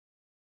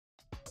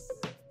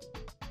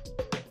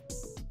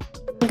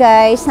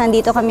guys,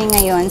 nandito kami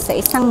ngayon sa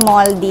isang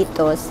mall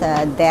dito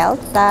sa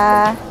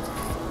Delta,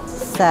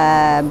 sa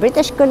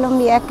British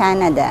Columbia,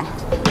 Canada.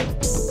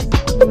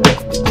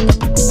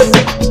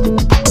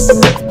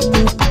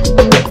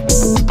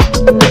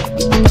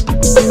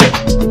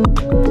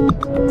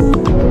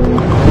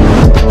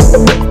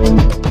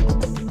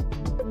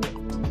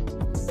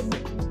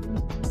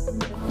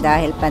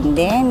 Dahil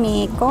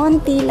pandemic,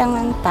 konti lang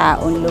ang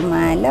taon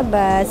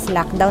lumalabas.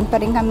 Lockdown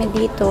pa rin kami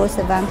dito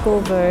sa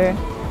Vancouver.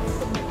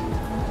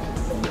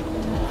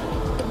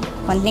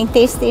 Konting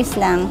taste-taste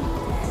lang.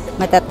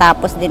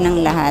 Matatapos din ang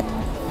lahat.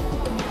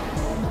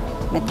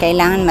 At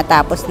kailangan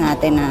matapos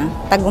natin na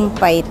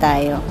tagumpay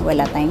tayo.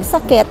 Wala tayong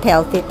sakit,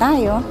 healthy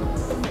tayo.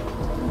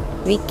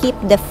 We keep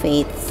the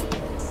faith.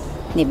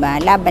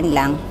 Diba? Laban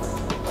lang.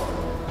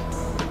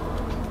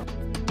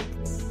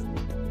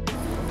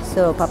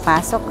 So,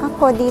 papasok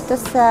ako dito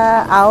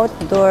sa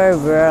outdoor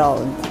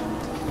world.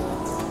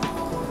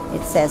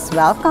 It says,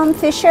 welcome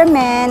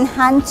fishermen,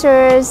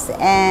 hunters,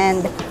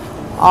 and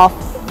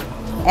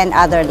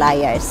other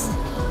liars.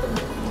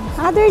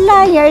 Other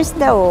liars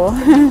daw.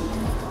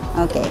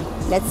 Okay,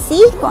 let's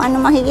see kung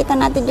ano makikita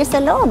natin dyan sa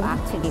loob.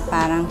 Actually,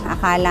 parang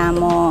akala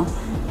mo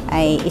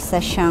ay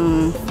isa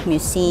siyang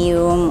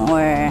museum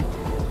or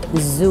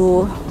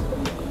zoo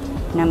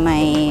na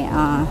may,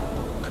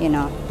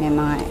 may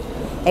mga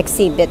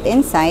exhibit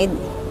inside.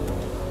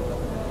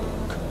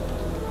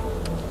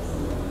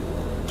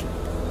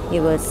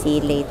 You will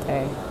see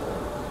later.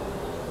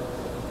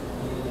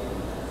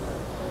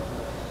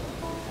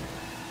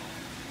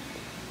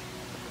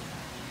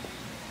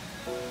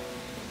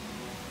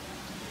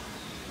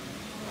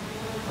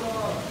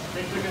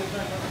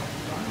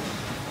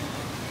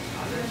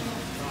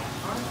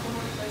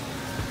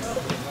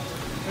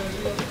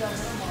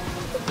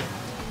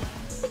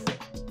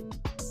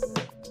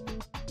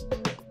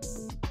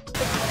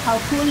 How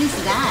cool is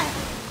that?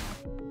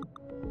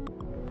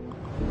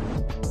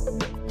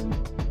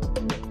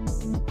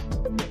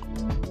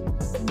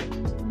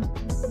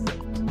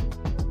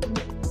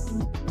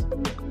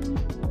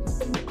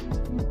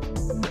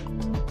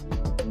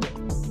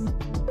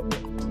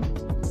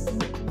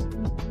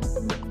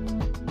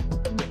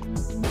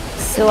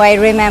 So I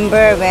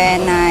remember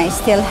when I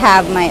still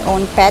have my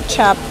own pet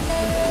shop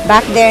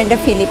back there in the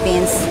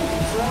Philippines.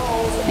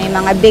 May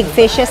mga big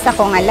fishes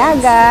akong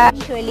alaga.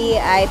 Usually,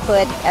 I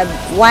put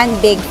one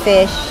big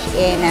fish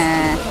in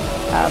a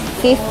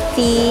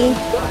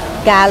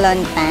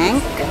 50-gallon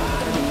tank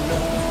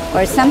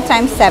or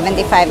sometimes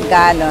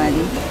 75-gallon.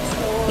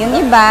 Yung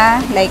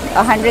iba, like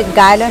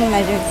 100-gallon,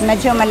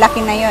 medyo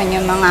malaki na yon.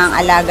 Yung mga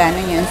alaga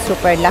nun yun,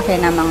 super laki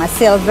na mga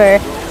silver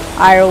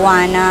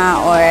arowana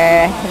or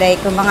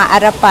like mga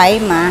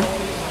arapaima.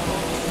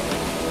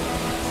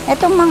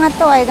 Etong mga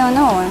to, I don't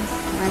know.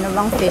 Ano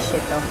bang fish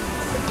ito?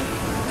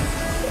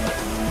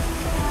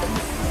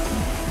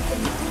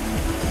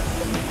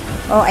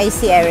 Oh, I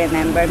see. I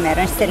remember.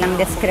 Meron silang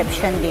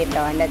description dito.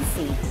 Let's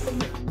see.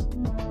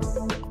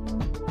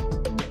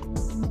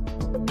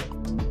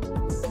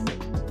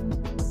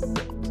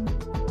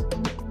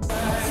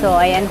 So,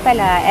 ayan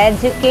pala.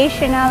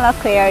 Educational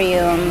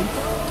aquarium.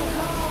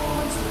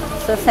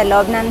 So, sa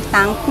loob ng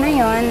tank na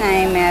yon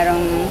ay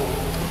merong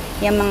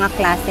yung mga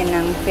klase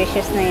ng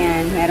fishes na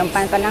yan. Meron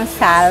pa palang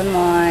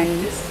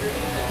salmon,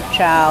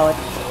 trout,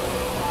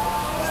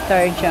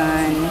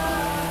 sturgeon.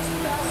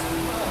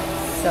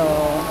 So,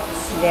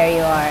 there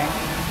you are.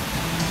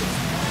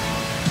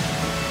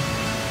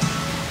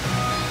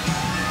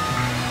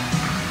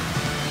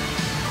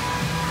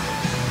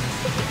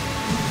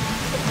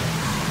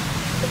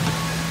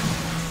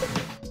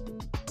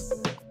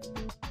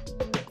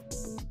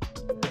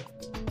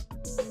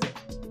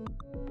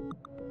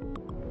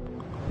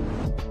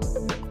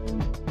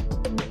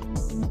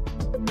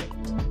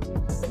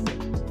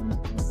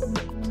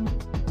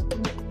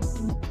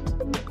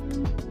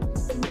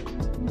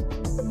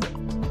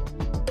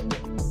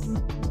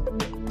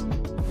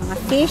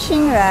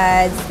 Fishing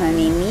rods,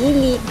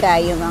 mamimili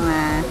ka, yung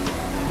mga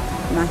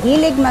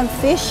mahilig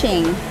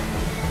mag-fishing.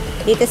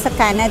 Dito sa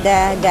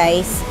Canada,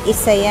 guys,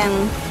 isa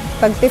yung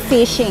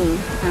pag-fishing.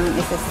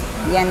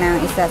 Yan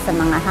ang isa sa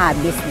mga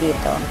hobbies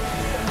dito.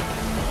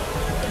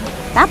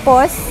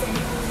 Tapos,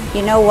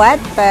 you know what?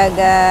 Pag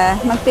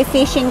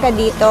mag-fishing ka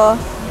dito,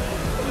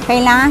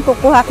 kailangan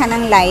kukuha ka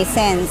ng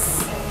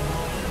license.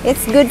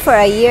 It's good for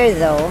a year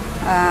though.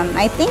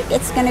 I think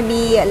it's gonna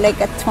be like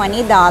a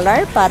 $20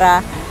 para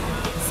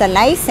sa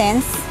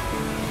license.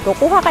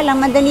 Kukuha ka lang,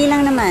 madali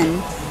lang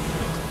naman.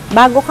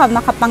 Bago ka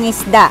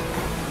makapangisda.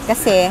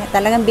 Kasi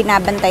talagang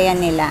binabantayan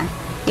nila.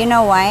 You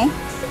know why?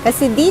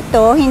 Kasi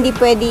dito, hindi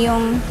pwede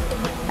yung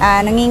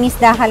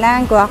nangingisda ka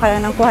lang, kuha ka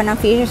lang ng kuha ng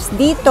fish.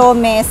 Dito,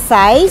 may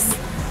size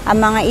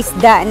ang mga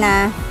isda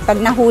na pag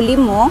nahuli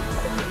mo,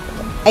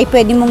 ay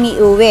pwede mong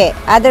iuwi.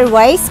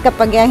 Otherwise,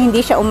 kapag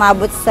hindi siya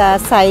umabot sa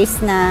size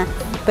na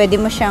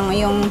pwede mo siyang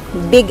yung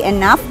big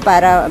enough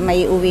para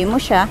may uwi mo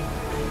siya,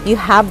 you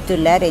have to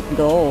let it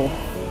go.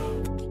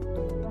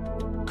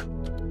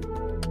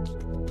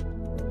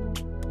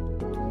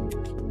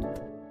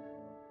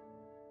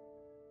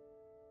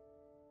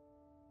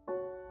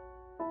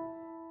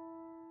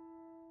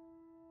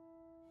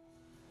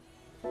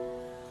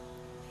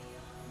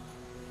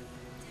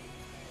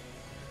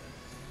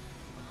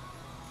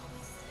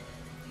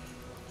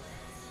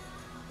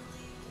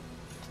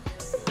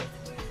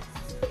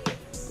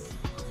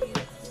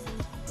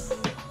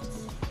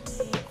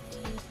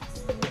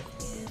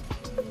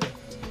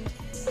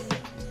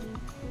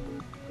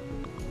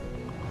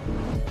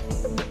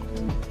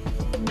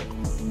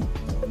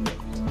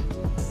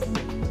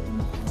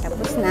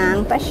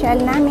 ng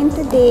pasyal namin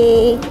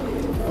today.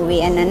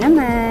 Uwian na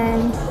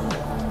naman.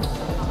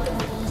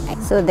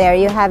 So there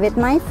you have it,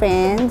 my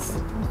friends.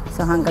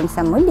 So hanggang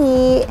sa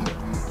muli.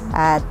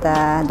 At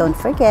don't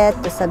forget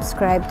to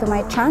subscribe to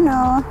my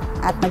channel.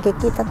 At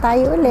magkikita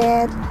tayo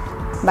ulit.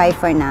 Bye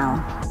for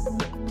now.